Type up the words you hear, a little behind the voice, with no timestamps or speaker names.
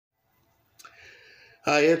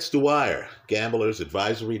Hi, it's Dwyer,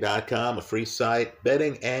 gamblersadvisory.com, a free site,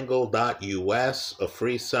 bettingangle.us, a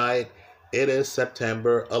free site. It is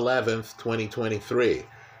September 11th, 2023.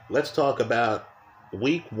 Let's talk about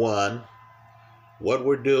week one, what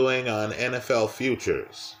we're doing on NFL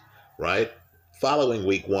futures, right? Following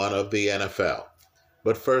week one of the NFL.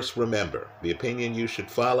 But first, remember, the opinion you should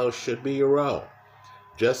follow should be your own.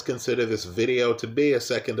 Just consider this video to be a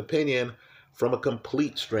second opinion from a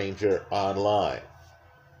complete stranger online.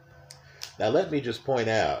 Now, let me just point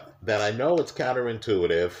out that I know it's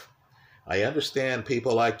counterintuitive. I understand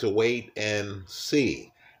people like to wait and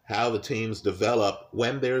see how the teams develop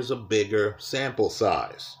when there's a bigger sample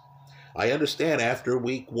size. I understand after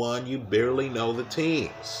week one, you barely know the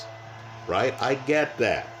teams, right? I get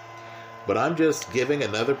that. But I'm just giving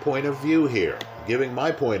another point of view here, giving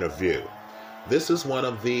my point of view. This is one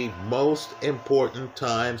of the most important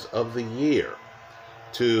times of the year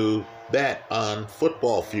to bet on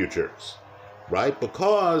football futures. Right?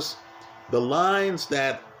 Because the lines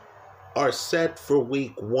that are set for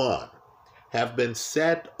week one have been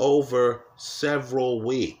set over several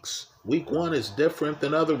weeks. Week one is different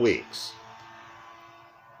than other weeks.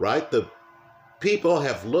 Right? The people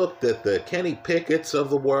have looked at the Kenny Pickett's of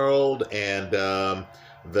the world and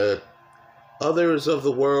the others of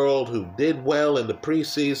the world who did well in the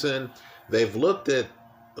preseason. They've looked at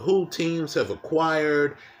who teams have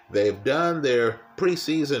acquired. They've done their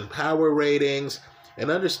preseason power ratings,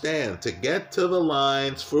 and understand, to get to the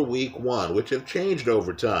lines for week one, which have changed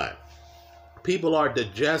over time, people are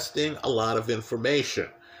digesting a lot of information,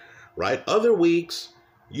 right? Other weeks,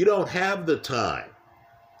 you don't have the time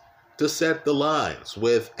to set the lines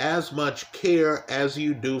with as much care as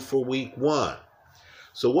you do for week one.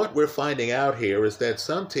 So what we're finding out here is that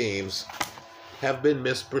some teams have been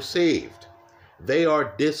misperceived. They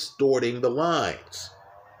are distorting the lines.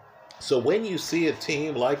 So when you see a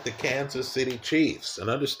team like the Kansas City Chiefs, and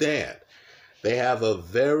understand, they have a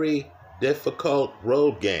very difficult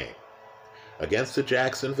road game against the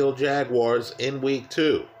Jacksonville Jaguars in week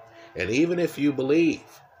two. And even if you believe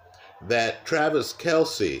that Travis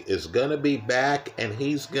Kelce is going to be back and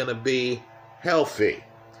he's going to be healthy,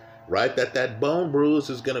 right? That bone bruise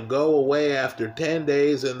is going to go away after 10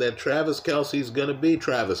 days and that Travis Kelce is going to be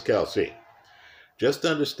Travis Kelce. Just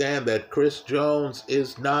understand that Chris Jones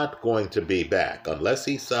is not going to be back. Unless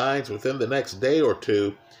he signs within the next day or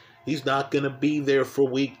two, he's not going to be there for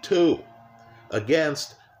week two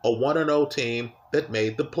against a 1-0 team that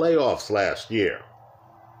made the playoffs last year.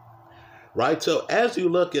 Right? So as you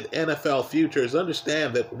look at NFL futures,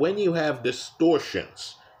 understand that when you have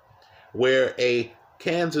distortions where a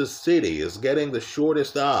Kansas City is getting the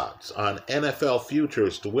shortest odds on NFL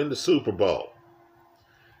futures to win the Super Bowl,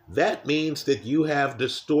 that means that you have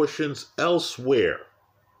distortions elsewhere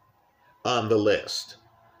on the list.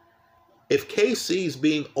 If KC is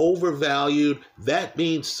being overvalued, that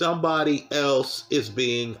means somebody else is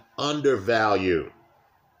being undervalued.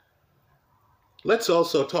 Let's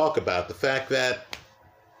also talk about the fact that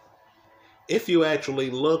if you actually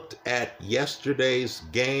looked at yesterday's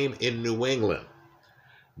game in New England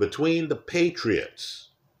between the Patriots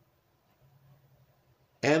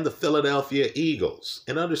and the Philadelphia Eagles.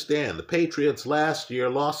 And understand, the Patriots last year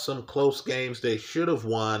lost some close games they should have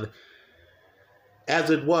won.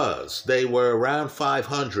 As it was, they were around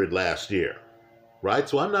 500 last year, right?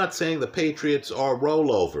 So I'm not saying the Patriots are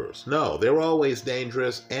rollovers. No, they're always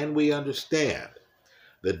dangerous, and we understand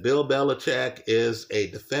that Bill Belichick is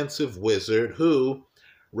a defensive wizard who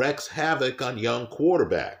wreaks havoc on young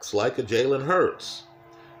quarterbacks like a Jalen Hurts,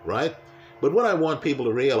 right? But what I want people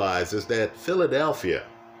to realize is that Philadelphia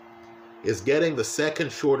is getting the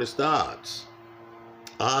second shortest odds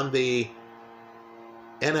on the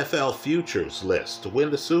NFL futures list to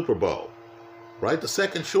win the Super Bowl, right? The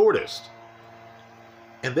second shortest.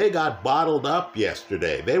 And they got bottled up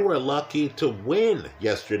yesterday. They were lucky to win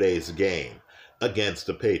yesterday's game against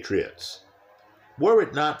the Patriots. Were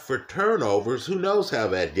it not for turnovers, who knows how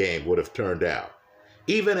that game would have turned out?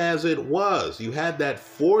 Even as it was, you had that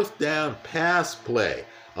fourth down pass play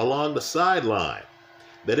along the sideline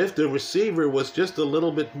that if the receiver was just a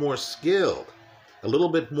little bit more skilled, a little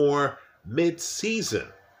bit more mid-season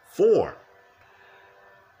form,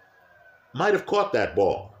 might have caught that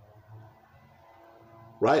ball.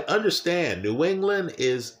 Right? Understand, New England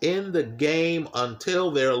is in the game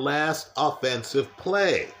until their last offensive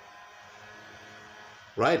play.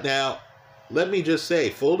 Right now, let me just say,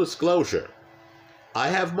 full disclosure, I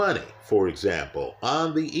have money, for example,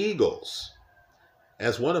 on the Eagles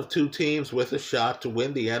as one of two teams with a shot to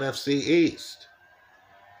win the NFC East.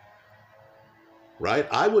 right?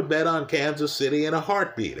 I would bet on Kansas City in a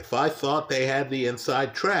heartbeat if I thought they had the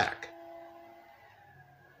inside track,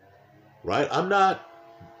 right? I'm not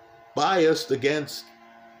biased against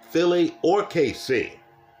Philly or KC.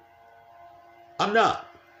 I'm not.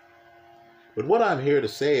 But what I'm here to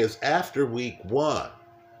say is after week 1,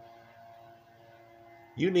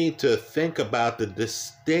 you need to think about the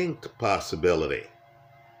distinct possibility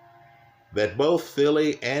that both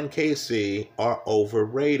Philly and KC are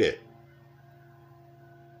overrated.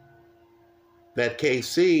 That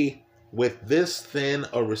KC, with this thin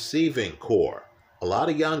a receiving core, a lot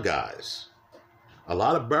of young guys, a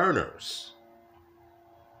lot of burners,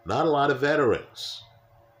 not a lot of veterans,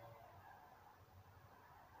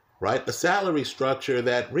 right? A salary structure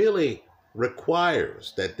that really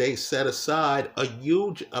requires that they set aside a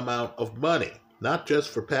huge amount of money, not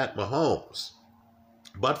just for Pat Mahomes,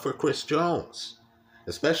 but for Chris Jones,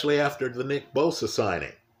 especially after the Nick Bosa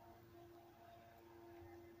signing.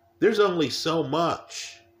 There's only so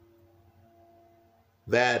much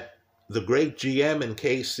that the great GM in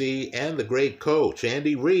KC and the great coach,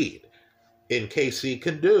 Andy Reid, in KC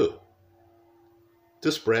can do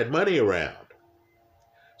to spread money around.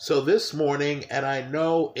 So this morning, and I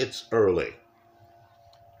know it's early,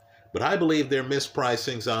 but I believe there are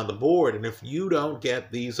mispricings on the board, and if you don't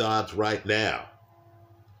get these odds right now,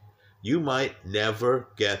 you might never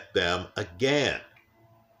get them again.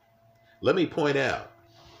 Let me point out,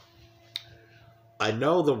 I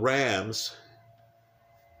know the Rams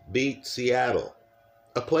beat Seattle,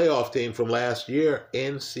 a playoff team from last year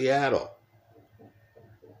in Seattle.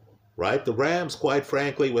 Right? The Rams, quite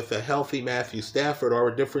frankly, with a healthy Matthew Stafford, are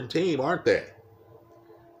a different team, aren't they?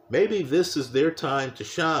 Maybe this is their time to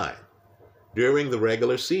shine during the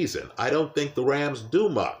regular season. I don't think the Rams do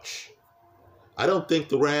much. I don't think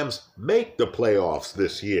the Rams make the playoffs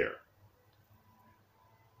this year.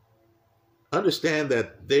 Understand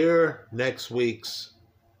that they're next week's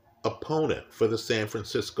opponent for the San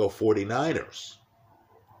Francisco 49ers.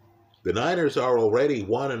 The Niners are already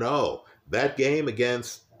 1-0. That game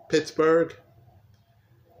against Pittsburgh,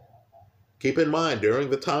 keep in mind, during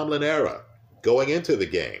the Tomlin era, going into the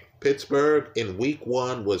game, Pittsburgh in week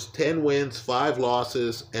 1 was 10 wins, 5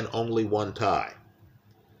 losses, and only 1 tie.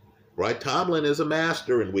 Right? Tomlin is a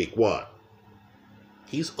master in week 1.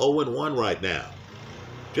 He's 0-1 right now.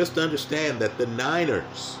 Just understand that the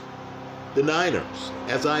Niners,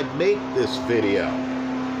 as I make this video,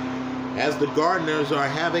 as the gardeners are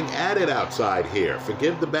having at it outside here,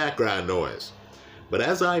 forgive the background noise, but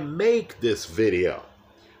as I make this video,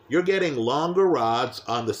 you're getting longer odds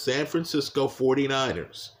on the San Francisco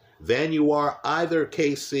 49ers than you are either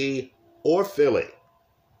KC or Philly.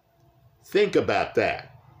 Think about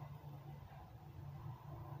that.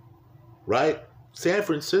 Right? San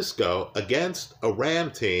Francisco against a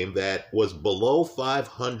Ram team that was below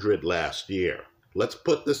 500 last year. Let's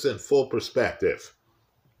put this in full perspective.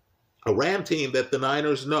 A Ram team that the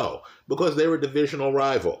Niners know because they're a divisional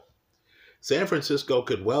rival. San Francisco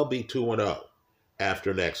could well be 2-0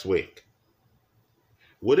 after next week.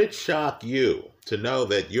 Would it shock you to know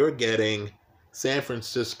that you're getting San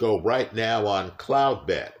Francisco right now on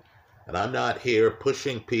CloudBet? And I'm not here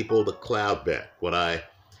pushing people to CloudBet. What I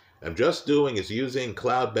am just doing is using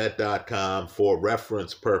cloudbet.com for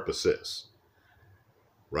reference purposes.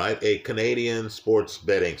 Right? A Canadian sports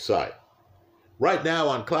betting site. Right now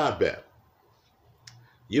on CloudBet,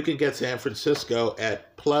 you can get San Francisco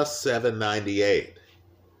at plus 798.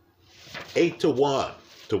 8-1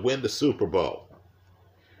 to win the Super Bowl.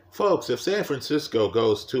 Folks, if San Francisco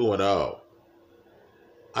goes 2-0,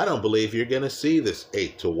 I don't believe you're going to see this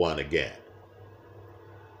 8-1 again.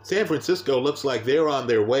 San Francisco looks like they're on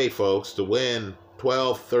their way, folks, to win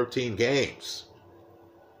 12, 13 games.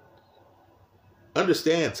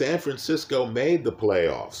 Understand, San Francisco made the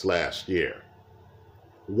playoffs last year.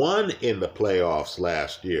 Won in the playoffs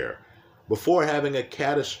last year before having a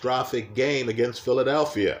catastrophic game against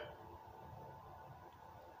Philadelphia.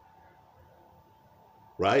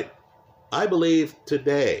 Right? I believe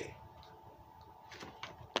today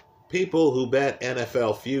people who bet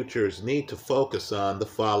NFL futures need to focus on the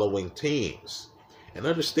following teams. And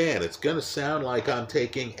understand, it's going to sound like I'm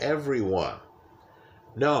taking everyone.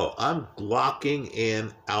 No, I'm locking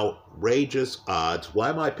in outrageous odds. Why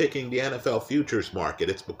am I picking the NFL futures market?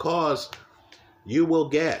 It's because you will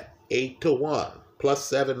get 8-1 plus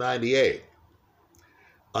 798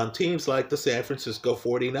 on teams like the San Francisco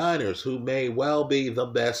 49ers, who may well be the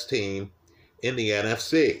best team in the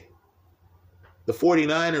NFC. The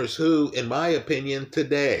 49ers, who, in my opinion,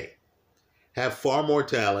 today have far more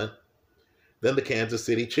talent than the Kansas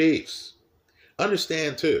City Chiefs.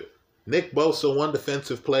 Understand, too, Nick Bosa won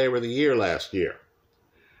Defensive Player of the Year last year.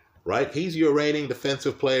 right? He's your reigning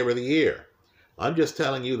Defensive Player of the Year. I'm just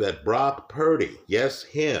telling you that Brock Purdy, yes,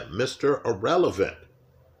 him, Mr. Irrelevant,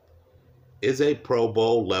 is a Pro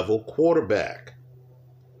Bowl level quarterback.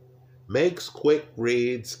 Makes quick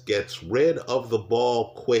reads, gets rid of the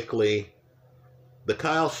ball quickly. The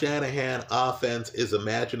Kyle Shanahan offense is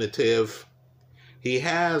imaginative. He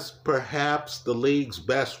has perhaps the league's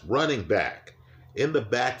best running back in the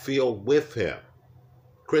backfield with him,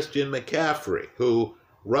 Christian McCaffrey, who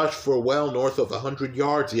rushed for well north of 100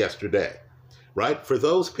 yards yesterday, right? For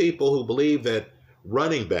those people who believe that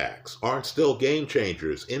running backs aren't still game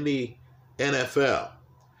changers in the NFL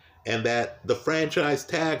and that the franchise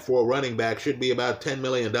tag for a running back should be about $10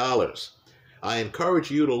 million, I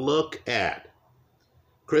encourage you to look at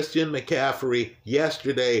Christian McCaffrey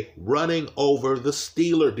yesterday running over the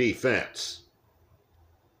Steeler defense.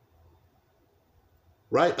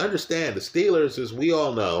 Right? Understand, the Steelers, as we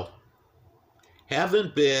all know,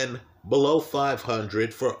 haven't been below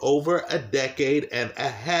 500 for over a decade and a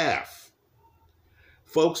half.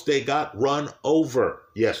 Folks, they got run over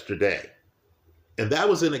yesterday. And that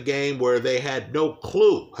was in a game where they had no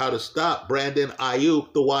clue how to stop Brandon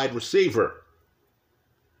Ayuk, the wide receiver.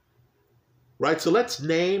 Right, so let's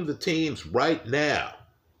name the teams right now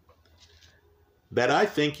that I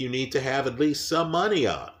think you need to have at least some money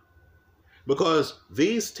on. Because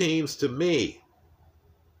these teams, to me,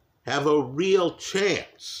 have a real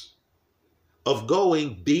chance of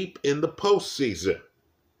going deep in the postseason.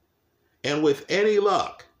 And with any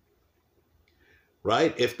luck,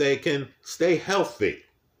 right, if they can stay healthy,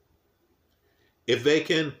 if they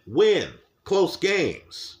can win close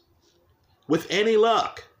games, with any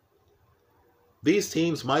luck, these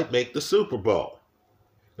teams might make the Super Bowl.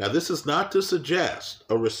 Now, this is not to suggest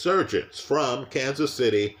a resurgence from Kansas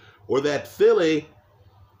City or that Philly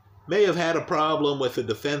may have had a problem with a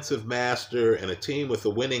defensive master and a team with a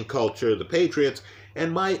winning culture, the Patriots,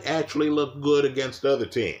 and might actually look good against other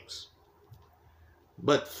teams.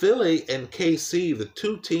 But Philly and KC, the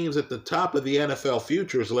two teams at the top of the NFL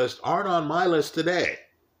futures list, aren't on my list today.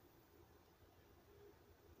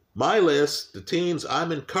 My list, the teams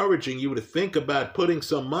I'm encouraging you to think about putting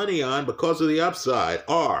some money on because of the upside,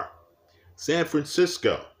 are San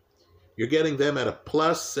Francisco. You're getting them at a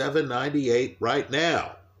plus 798 right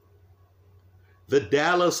now. The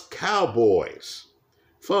Dallas Cowboys.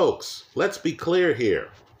 Folks, let's be clear here.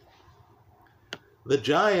 The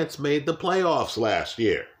Giants made the playoffs last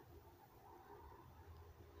year.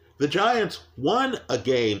 The Giants won a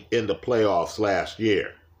game in the playoffs last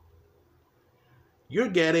year. You're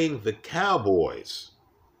getting the Cowboys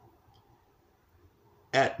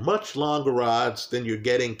at much longer odds than you're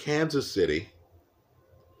getting Kansas City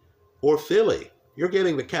or Philly. You're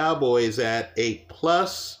getting the Cowboys at a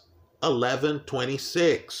plus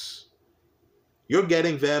 1126. You're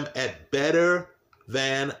getting them at better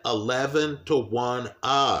than 11-1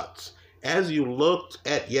 odds. As you looked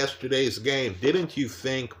at yesterday's game, didn't you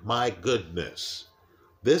think, my goodness,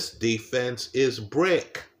 this defense is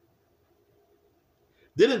brick?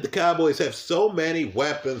 Didn't the Cowboys have so many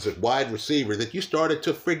weapons at wide receiver that you started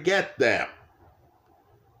to forget them?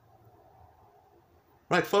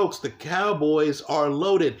 Right, folks, the Cowboys are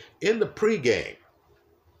loaded. In the pregame,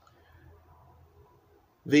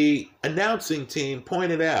 the announcing team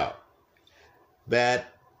pointed out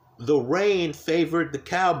that the rain favored the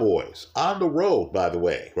Cowboys on the road, by the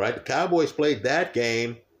way, right? The Cowboys played that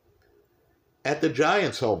game at the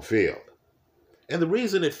Giants' home field. And the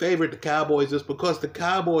reason it favored the Cowboys is because the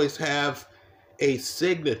Cowboys have a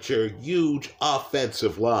signature huge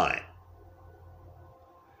offensive line.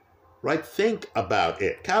 Right? Think about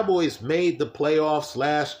it. Cowboys made the playoffs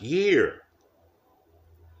last year.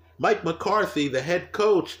 Mike McCarthy, the head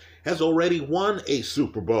coach, has already won a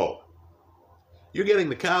Super Bowl. You're getting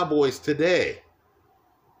the Cowboys today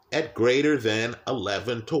at greater than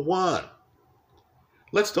 11-1.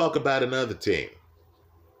 Let's talk about another team.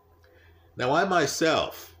 Now, I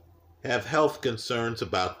myself have health concerns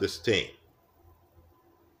about this team.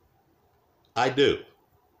 I do.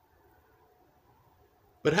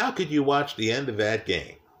 But how could you watch the end of that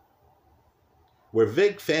game where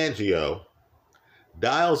Vic Fangio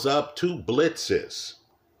dials up two blitzes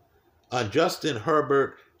on Justin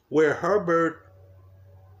Herbert, where Herbert,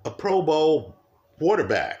 a Pro Bowl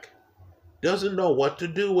quarterback, doesn't know what to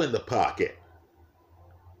do in the pocket?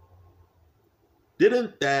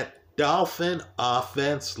 Didn't that Dolphin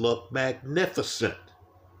offense look magnificent?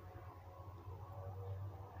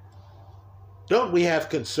 Don't we have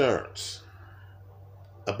concerns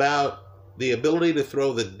about the ability to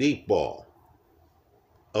throw the deep ball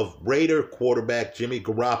of Raider quarterback Jimmy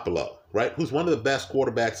Garoppolo, right? Who's one of the best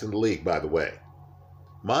quarterbacks in the league, by the way.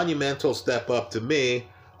 Monumental step up to me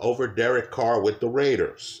over Derek Carr with the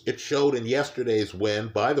Raiders. It showed in yesterday's win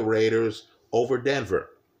by the Raiders over Denver.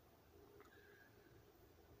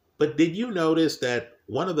 But did you notice that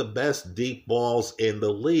one of the best deep balls in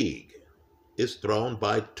the league is thrown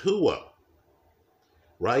by Tua?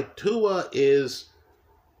 Right? Tua is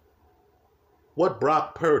what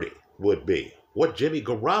Brock Purdy would be, what Jimmy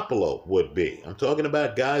Garoppolo would be. I'm talking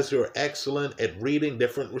about guys who are excellent at reading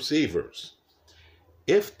different receivers.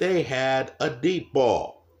 If they had a deep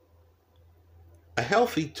ball, a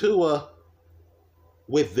healthy Tua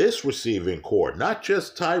with this receiving core, not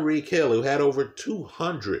just Tyreek Hill, who had over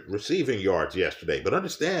 200 receiving yards yesterday, but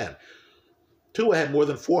understand, Tua had more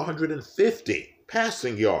than 450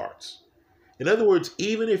 passing yards. In other words,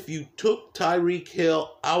 even if you took Tyreek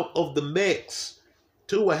Hill out of the mix,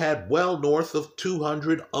 Tua had well north of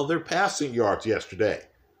 200 other passing yards yesterday.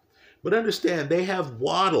 But understand, they have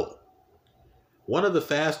Waddle, one of the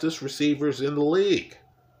fastest receivers in the league,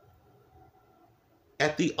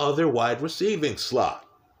 at the other wide receiving slot.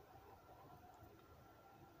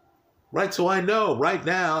 Right, so I know right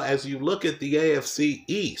now, as you look at the AFC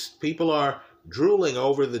East, people are drooling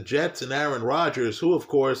over the Jets and Aaron Rodgers, who, of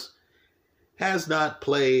course, has not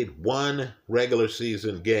played one regular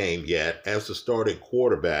season game yet as the starting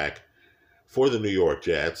quarterback for the New York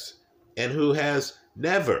Jets, and who has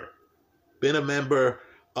never been a member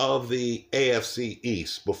of the AFC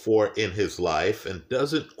East before in his life and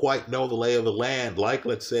doesn't quite know the lay of the land like,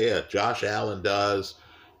 let's say, a Josh Allen does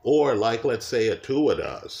or like, let's say, a Tua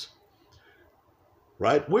does.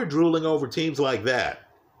 Right? We're drooling over teams like that.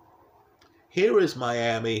 Here is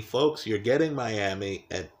Miami. Folks, you're getting Miami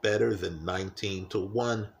at better than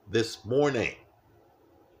 19-1 this morning.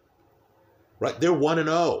 Right? They're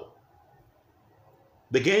 1-0.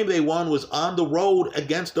 The game they won was on the road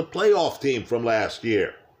against a playoff team from last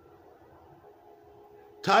year.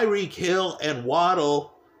 Tyreek Hill and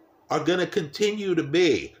Waddle are going to continue to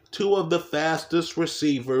be two of the fastest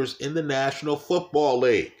receivers in the National Football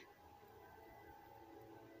League.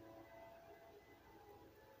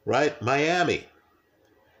 Right? Miami.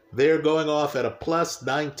 They're going off at a plus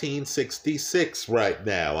 1966 right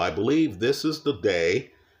now. I believe this is the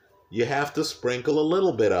day you have to sprinkle a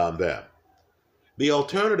little bit on them. The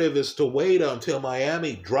alternative is to wait until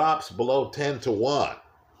Miami drops below 10-1.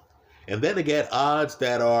 And then to get odds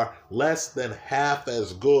that are less than half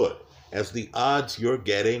as good as the odds you're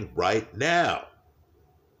getting right now.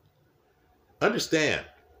 Understand,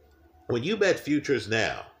 when you bet futures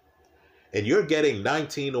now, and you're getting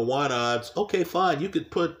 19-1 odds, okay, fine, you could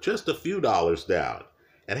put just a few dollars down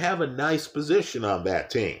and have a nice position on that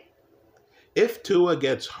team. If Tua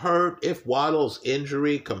gets hurt, if Waddle's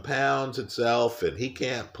injury compounds itself and he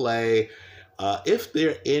can't play, if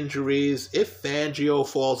there are injuries, if Fangio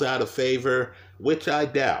falls out of favor, which I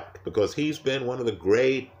doubt, because he's been one of the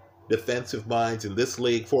great defensive minds in this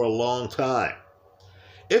league for a long time.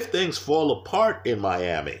 If things fall apart in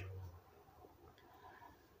Miami,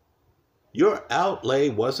 your outlay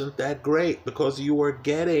wasn't that great because you were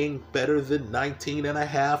getting better than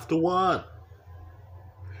 19.5-1.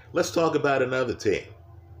 Let's talk about another team.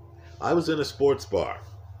 I was in a sports bar.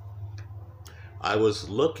 I was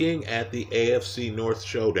looking at the AFC North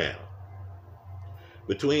showdown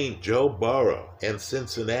between Joe Burrow and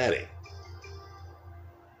Cincinnati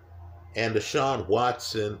and Deshaun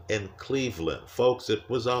Watson and Cleveland. Folks, it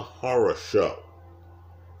was a horror show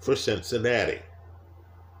for Cincinnati.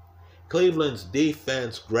 Cleveland's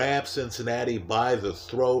defense grabbed Cincinnati by the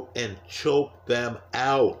throat and choked them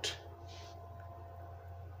out.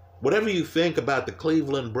 Whatever you think about the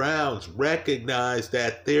Cleveland Browns, recognize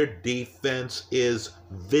that their defense is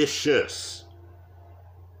vicious.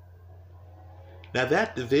 Now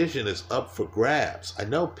that division is up for grabs. I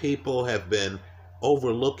know people have been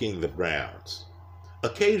overlooking the Browns.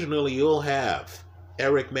 Occasionally you'll have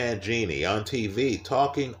Eric Mangini on TV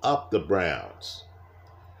talking up the Browns.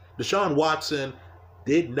 Deshaun Watson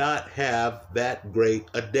did not have that great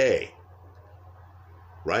a day.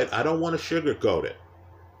 Right? I don't want to sugarcoat it.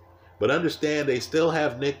 But understand they still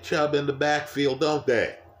have Nick Chubb in the backfield, don't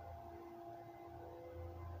they?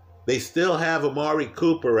 They still have Amari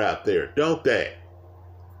Cooper out there, don't they?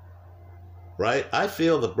 Right? I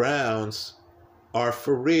feel the Browns are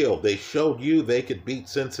for real. They showed you they could beat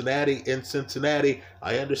Cincinnati in Cincinnati.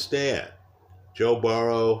 I understand. Joe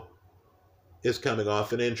Burrow is coming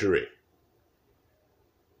off an injury.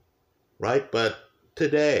 Right? But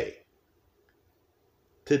today,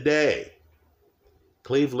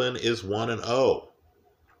 Cleveland is 1-0.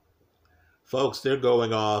 Folks, they're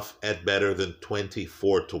going off at better than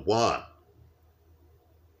 24-1.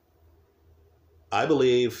 I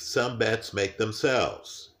believe some bets make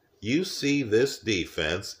themselves. You see this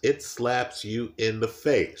defense, it slaps you in the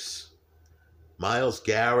face. Myles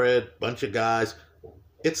Garrett, bunch of guys,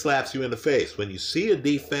 it slaps you in the face. When you see a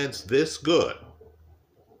defense this good,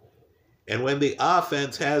 and when the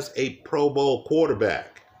offense has a Pro Bowl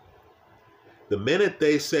quarterback, the minute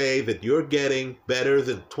they say that you're getting better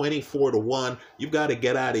than 24-1, you've got to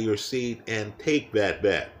get out of your seat and take that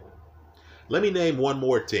bet. Let me name one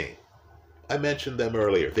more team. I mentioned them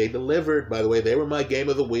earlier. They delivered, by the way, they were my game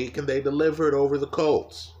of the week, and they delivered over the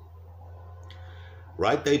Colts.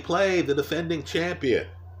 Right? They play the defending champion,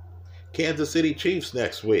 Kansas City Chiefs,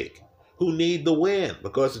 next week, who need the win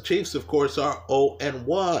because the Chiefs, of course, are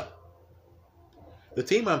 0-1. The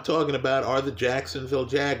team I'm talking about are the Jacksonville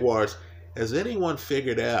Jaguars. Has anyone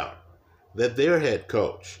figured out that their head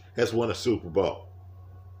coach has won a Super Bowl?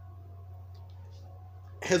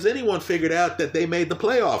 Has anyone figured out that they made the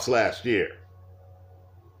playoffs last year?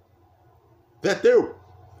 That they're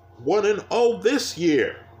 1-0 this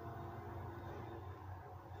year?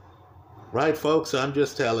 Right, folks? I'm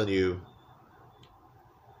just telling you,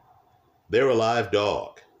 they're a live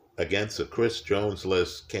dog against a Chris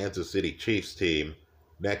Jones-less Kansas City Chiefs team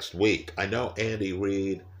next week. I know Andy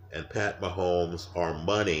Reid and Pat Mahomes are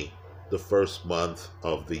money the first month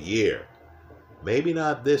of the year. Maybe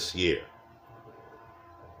not this year.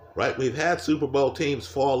 Right? We've had Super Bowl teams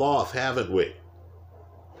fall off, haven't we?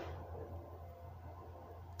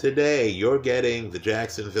 Today, you're getting the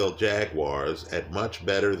Jacksonville Jaguars at much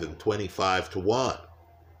better than 25-1.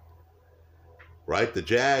 Right? The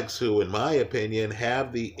Jags, who, in my opinion,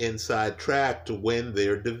 have the inside track to win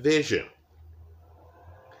their division.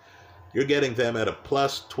 You're getting them at a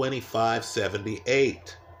plus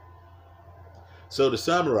 25.78. So to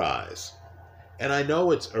summarize, and I know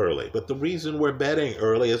it's early, but the reason we're betting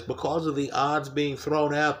early is because of the odds being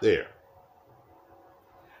thrown out there.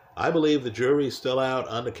 I believe the jury's still out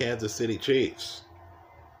on the Kansas City Chiefs.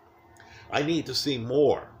 I need to see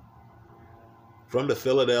more from the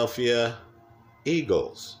Philadelphia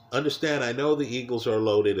Eagles. Understand, I know the Eagles are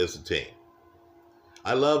loaded as a team.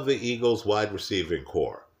 I love the Eagles wide receiving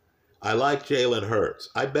core. I like Jalen Hurts.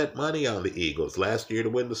 I bet money on the Eagles last year to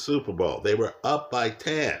win the Super Bowl. They were up by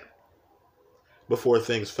 10 before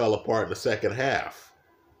things fell apart in the second half.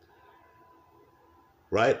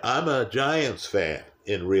 Right? I'm a Giants fan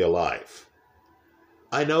in real life.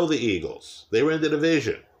 I know the Eagles. They were in the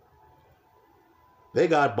division. They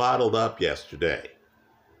got bottled up yesterday.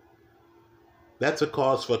 That's a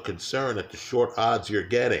cause for concern at the short odds you're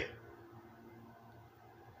getting.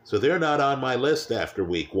 So they're not on my list after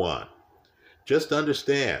week 1. Just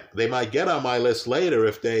understand, they might get on my list later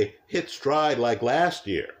if they hit stride like last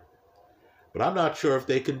year. But I'm not sure if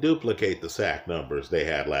they can duplicate the sack numbers they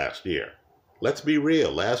had last year. Let's be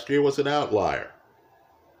real, last year was an outlier.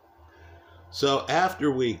 So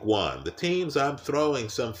after week 1, the teams I'm throwing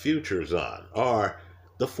some futures on are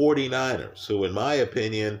the 49ers, who in my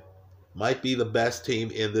opinion might be the best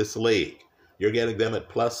team in this league. You're getting them at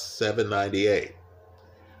plus 798.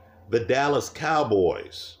 The Dallas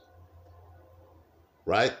Cowboys,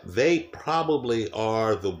 right? They probably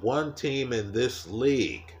are the one team in this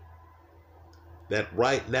league that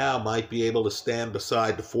right now might be able to stand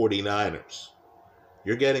beside the 49ers.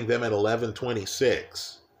 You're getting them at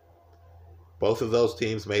 11.26. Both of those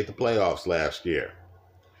teams made the playoffs last year.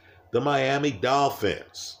 The Miami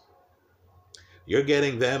Dolphins, you're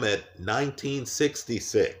getting them at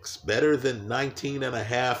 19.66, better than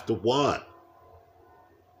 19.5-1.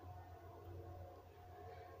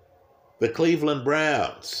 The Cleveland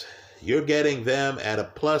Browns, you're getting them at a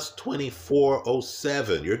plus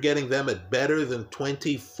 24.07. You're getting them at better than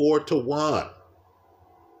 24-1.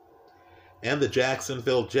 And the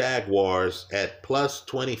Jacksonville Jaguars at plus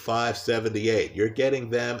 25.78. You're getting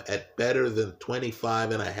them at better than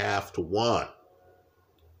 25.5-1.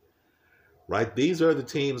 Right? These are the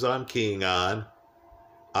teams I'm keying on.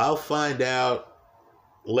 I'll find out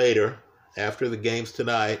later, after the games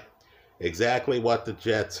tonight, exactly what the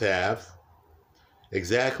Jets have,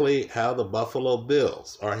 exactly how the Buffalo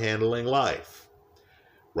Bills are handling life.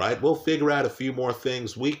 Right? We'll figure out a few more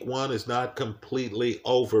things. Week 1 is not completely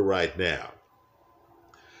over right now.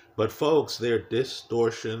 But folks, there are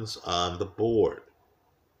distortions on the board.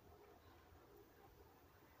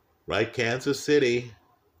 Right? Kansas City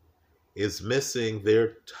is missing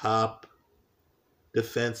their top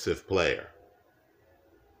defensive player.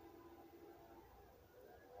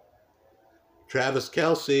 Travis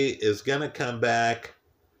Kelce is going to come back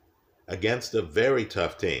against a very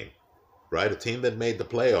tough team. Right? A team that made the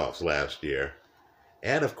playoffs last year.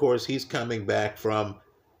 And, of course, he's coming back from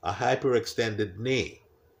a hyperextended knee.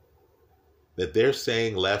 that they're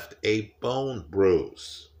saying left a bone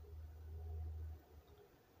bruise.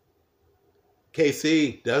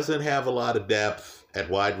 KC doesn't have a lot of depth at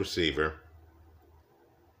wide receiver.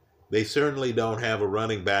 They certainly don't have a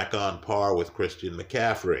running back on par with Christian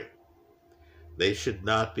McCaffrey. They should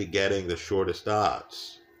not be getting the shortest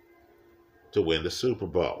odds to win the Super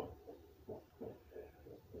Bowl.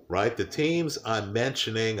 Right? The teams I'm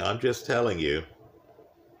mentioning, I'm just telling you,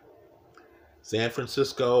 San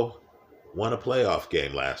Francisco won a playoff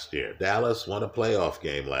game last year. Dallas won a playoff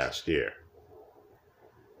game last year.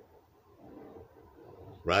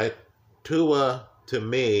 Right? Tua, to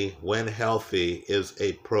me, when healthy, is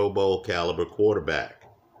a Pro Bowl caliber quarterback.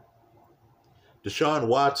 Deshaun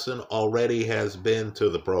Watson already has been to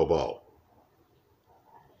the Pro Bowl.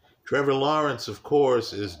 Trevor Lawrence, of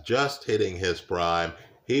course, is just hitting his prime.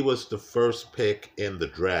 He was the first pick in the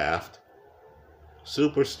draft.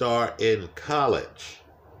 Superstar in college.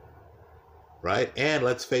 Right? And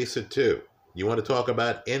let's face it, too. You want to talk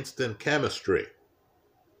about instant chemistry.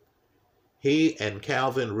 He and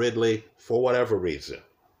Calvin Ridley, for whatever reason,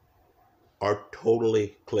 are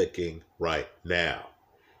totally clicking right now.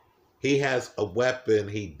 He has a weapon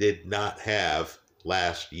he did not have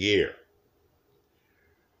last year.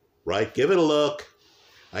 Right? Give it a look.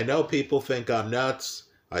 I know people think I'm nuts.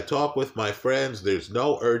 I talk with my friends. There's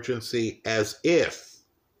no urgency, as if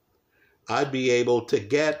I'd be able to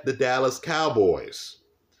get the Dallas Cowboys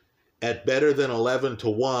at better than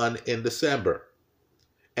 11-1 in December.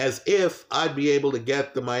 As if I'd be able to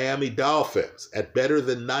get the Miami Dolphins at better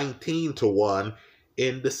than 19-1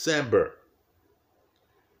 in December.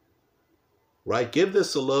 Right? Give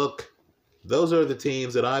this a look. Those are the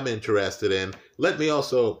teams that I'm interested in. Let me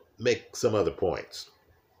also make some other points.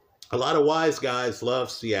 A lot of wise guys love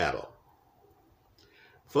Seattle.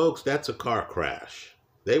 Folks, that's a car crash.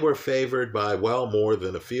 They were favored by well more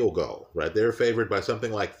than a field goal, right? They were favored by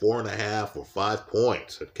something like 4.5 or 5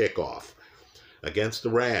 points at kickoff against the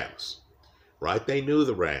Rams, right? They knew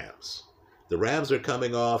the Rams. The Rams are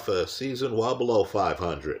coming off a season well below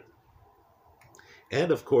 500.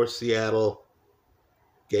 And, of course, Seattle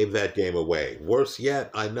gave that game away. Worse yet,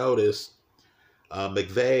 I noticed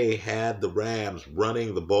McVay had the Rams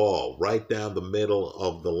running the ball right down the middle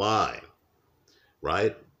of the line,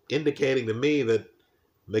 right? Indicating to me that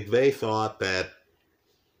McVay thought that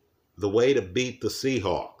the way to beat the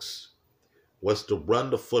Seahawks was to run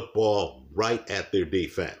the football right at their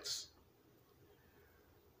defense.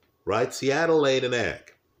 Right? Seattle laid an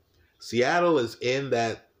egg. Seattle is in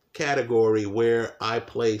that category where I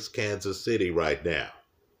place Kansas City right now.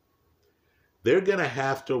 They're going to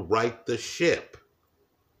have to right the ship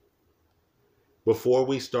before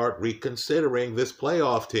we start reconsidering this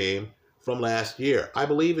playoff team from last year. I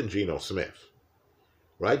believe in Geno Smith.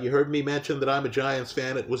 Right? You heard me mention that I'm a Giants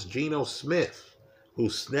fan. It was Geno Smith who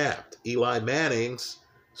snapped Eli Manning's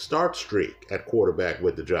start streak at quarterback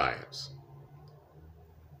with the Giants.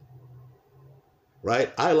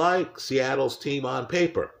 Right? I like Seattle's team on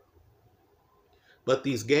paper. But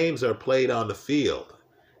these games are played on the field.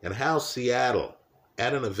 And how Seattle,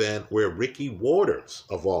 at an event where Ricky Waters,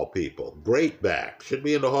 of all people, great back, should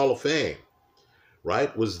be in the Hall of Fame,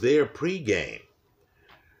 right, was there pregame.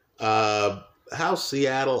 How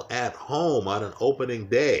Seattle at home on an opening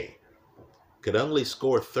day could only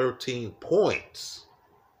score 13 points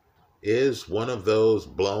is one of those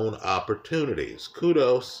blown opportunities.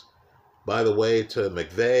 Kudos, by the way, to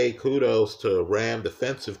McVay. Kudos to Ram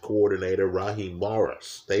defensive coordinator Raheem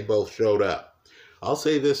Morris. They both showed up. I'll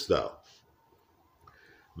say this, though.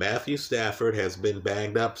 Matthew Stafford has been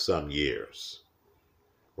banged up some years.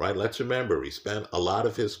 Right? Let's remember, he spent a lot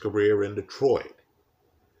of his career in Detroit,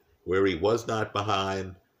 where he was not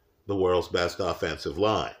behind the world's best offensive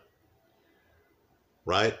line.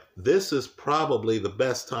 Right? This is probably the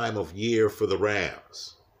best time of year for the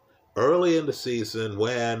Rams. Early in the season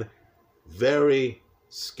when very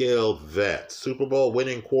skilled vet, Super Bowl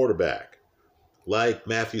winning quarterback like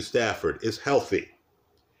Matthew Stafford is healthy.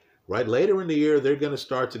 Right? Later in the year, they're going to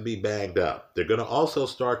start to be banged up. They're going to also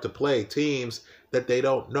start to play teams that they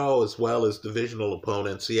don't know as well as divisional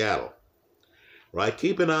opponent Seattle. Right?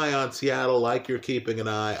 Keep an eye on Seattle like you're keeping an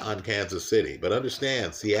eye on Kansas City. But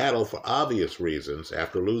understand, Seattle, for obvious reasons,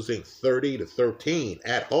 after losing 30-13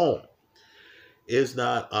 at home, is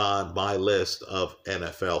not on my list of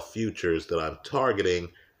NFL futures that I'm targeting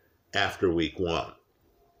after week 1.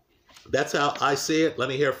 That's how I see it. Let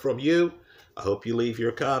me hear from you. I hope you leave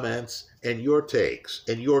your comments and your takes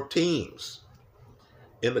and your teams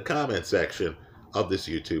in the comment section of this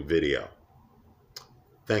YouTube video.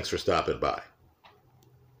 Thanks for stopping by.